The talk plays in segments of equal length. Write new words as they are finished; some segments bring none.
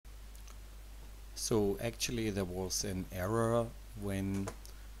So actually there was an error when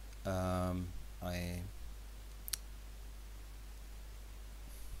I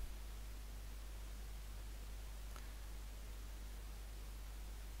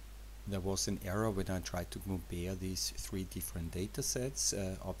tried to compare these three different data sets,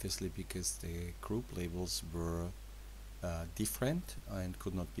 obviously because the group labels were different and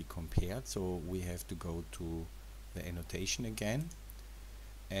could not be compared, so we have to go to the annotation again,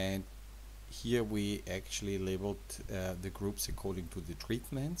 and here we actually labeled the groups according to the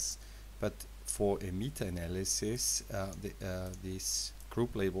treatments, but for a meta-analysis these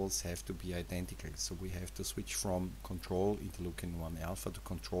group labels have to be identical, so we have to switch from control interleukin-1 alpha to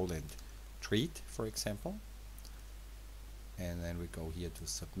control and treat, for example, and then we go here to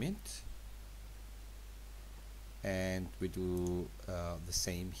submit, and we do the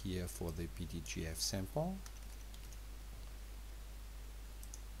same here for the PDGF sample.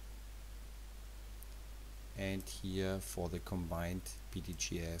 And here for the combined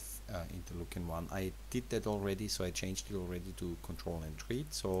PDGF interleukin-1. I did that already, so I changed it already to control and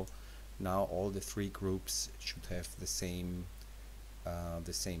treat. So now all the three groups should have the same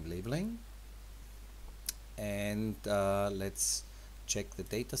labeling. And let's check the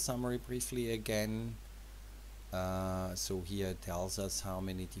data summary briefly again. So here it tells us how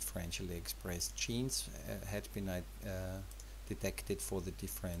many differentially expressed genes had been detected for the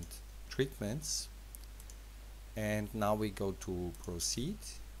different treatments. And now we go to proceed.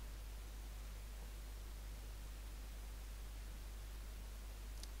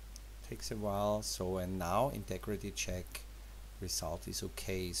 Takes a while. So, and now integrity check result is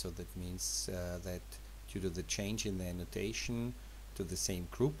okay. So that means that due to the change in the annotation to the same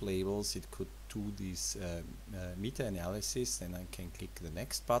group labels, it could do this meta-analysis. Then I can click the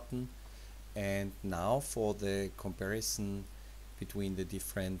next button. And now for the comparison between the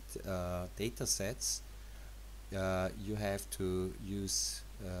different data sets, you have to use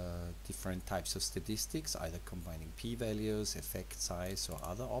different types of statistics, either combining p-values, effect size, or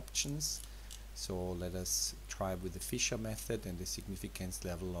other options. So let us try with the Fisher method and the significance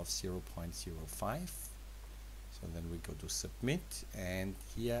level of 0.05. So then we go to submit, and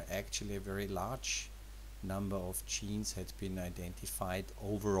here actually a very large number of genes had been identified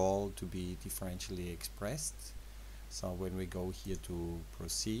overall to be differentially expressed. So when we go here to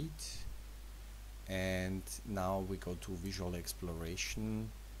proceed, and now we go to visual exploration,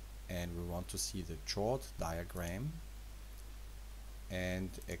 and we want to see the chart diagram, and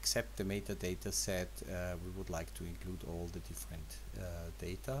accept the metadata set, we would like to include all the different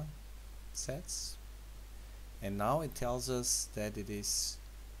data sets. And now it tells us that it is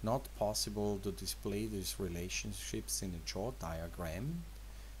not possible to display these relationships in a chart diagram.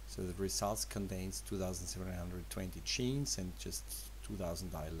 So the results contains 2,720 genes and just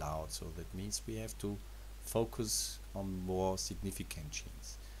 2,000 are allowed. So that means we have to focus on more significant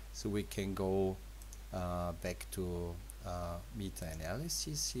genes. So we can go back to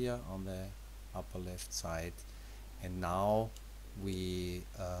meta-analysis here on the upper left side, and now we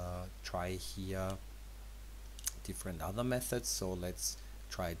try here different other methods. So let's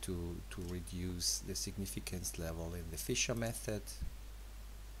try to reduce the significance level in the Fisher method.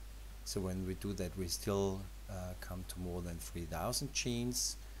 So when we do that, we still come to more than 3,000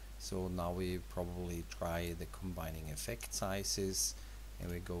 genes. So now we probably try the combining effect sizes,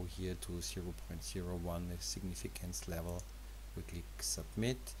 and we go here to 0.01 the significance level. We click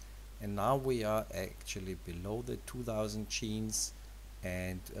submit, and now we are actually below the 2,000 genes,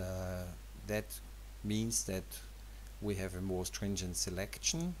 and that means that we have a more stringent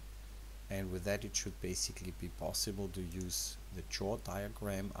selection, and with that it should basically be possible to use the chart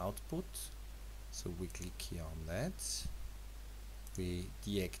diagram output. So we click here on that, we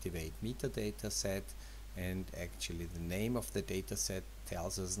deactivate metadata set, and actually the name of the data set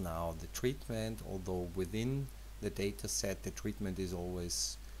tells us now the treatment, although within the data set the treatment is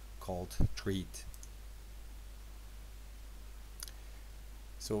always called treat.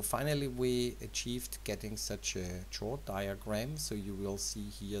 So finally we achieved getting such a chart diagram. So you will see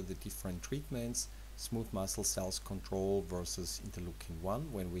here the different treatments, smooth muscle cells control versus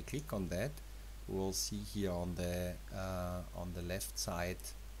interleukin-1. When we click on that, we will see here on the left side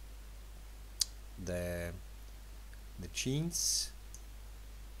the genes,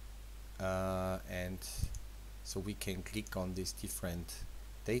 and so we can click on these different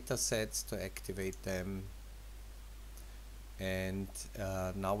data sets to activate them. And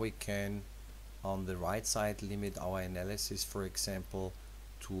now we can, on the right side, limit our analysis, for example,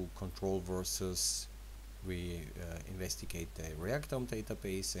 to control versus. We investigate the reactome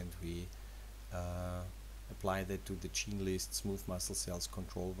database, and we apply that to the gene list smooth muscle cells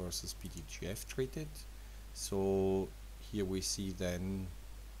control versus PDGF treated. So here we see then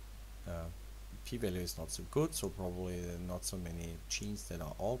p-value is not so good, so probably not so many genes that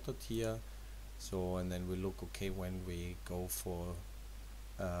are altered here. So, and then we look, okay, when we go for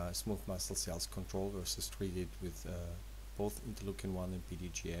smooth muscle cells control versus treated with both interleukin 1 and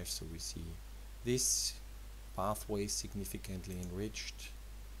PDGF, so we see this pathway significantly enriched,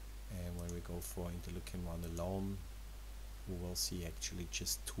 and when we go for interleukin 1 alone, we will see actually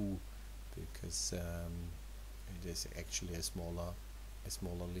just 2, because it is actually a smaller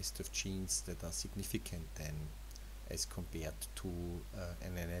list of genes that are significant then as compared to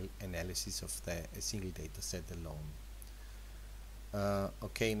an analysis of a single data set alone.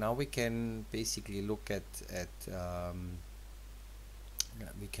 Okay, now we can basically look at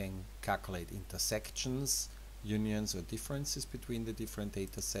we can calculate intersections, unions or differences between the different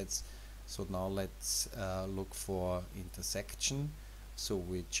data sets. So now let's look for intersection. So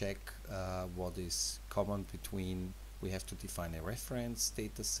we check what is common between, we have to define a reference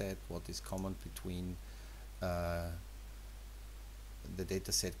data set, what is common between the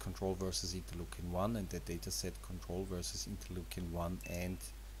data set control versus interleukin 1 and the data set control versus interleukin 1 and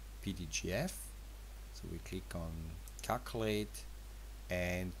PDGF. So we click on calculate,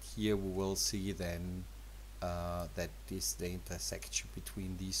 and here we will see then that is the intersection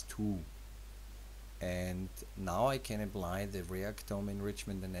between these two. And now I can apply the reactome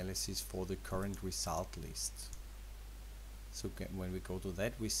enrichment analysis for the current result list. So when we go to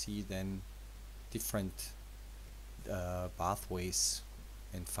that, we see then different pathways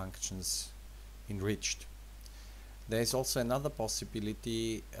and functions enriched. There is also another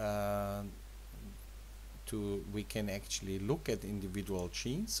possibility we can actually look at individual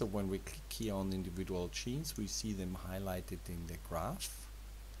genes. So when we click here on individual genes, we see them highlighted in the graph,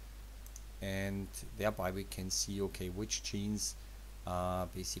 and thereby we can see, okay, which genes are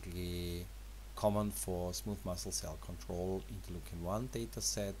basically common for smooth muscle cell control interleukin 1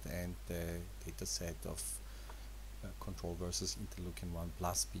 dataset and the dataset of control versus interleukin 1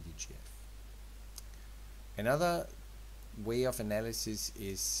 plus PDGF. Another way of analysis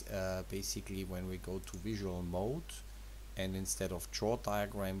is basically when we go to visual mode, and instead of chart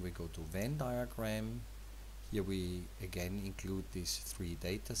diagram we go to Venn diagram. Here we again include these 3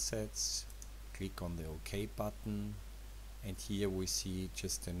 data sets, click on the OK button, and here we see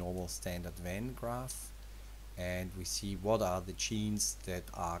just a normal standard Venn graph, and we see what are the genes that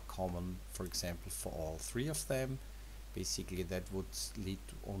are common, for example, for all 3 of them. Basically that would lead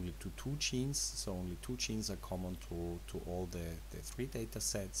only to 2 genes, so only 2 genes are common to all the 3 data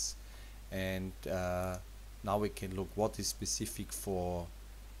sets. And now we can look what is specific for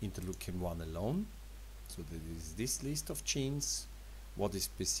interleukin 1 alone, so that is this list of genes. What is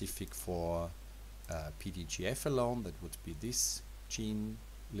specific for PDGF alone, that would be this gene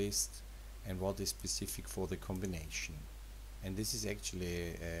list, and what is specific for the combination. And this is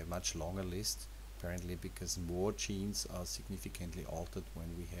actually a much longer list, apparently, because more genes are significantly altered when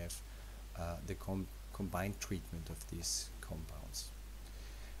we have the combined treatment of these compounds.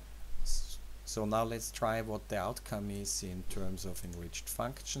 So now let's try what the outcome is in terms of enriched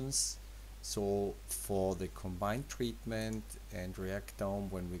functions. So for the combined treatment and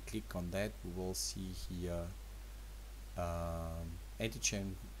reactome, when we click on that, we will see here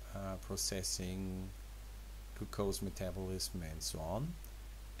antigen processing, glucose metabolism, and so on.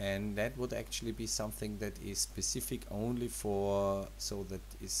 And that would actually be something that is specific only for, so that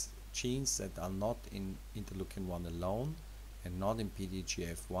is genes that are not in interleukin 1 alone and not in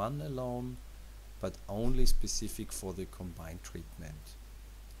PDGF1 alone, but only specific for the combined treatment.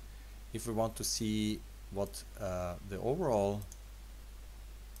 If we want to see what the overall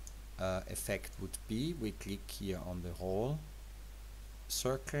effect would be, we click here on the whole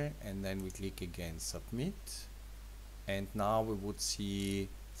circle, and then we click again submit, and now we would see,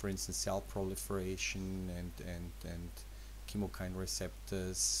 for instance, cell proliferation and chemokine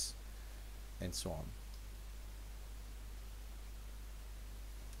receptors and so on.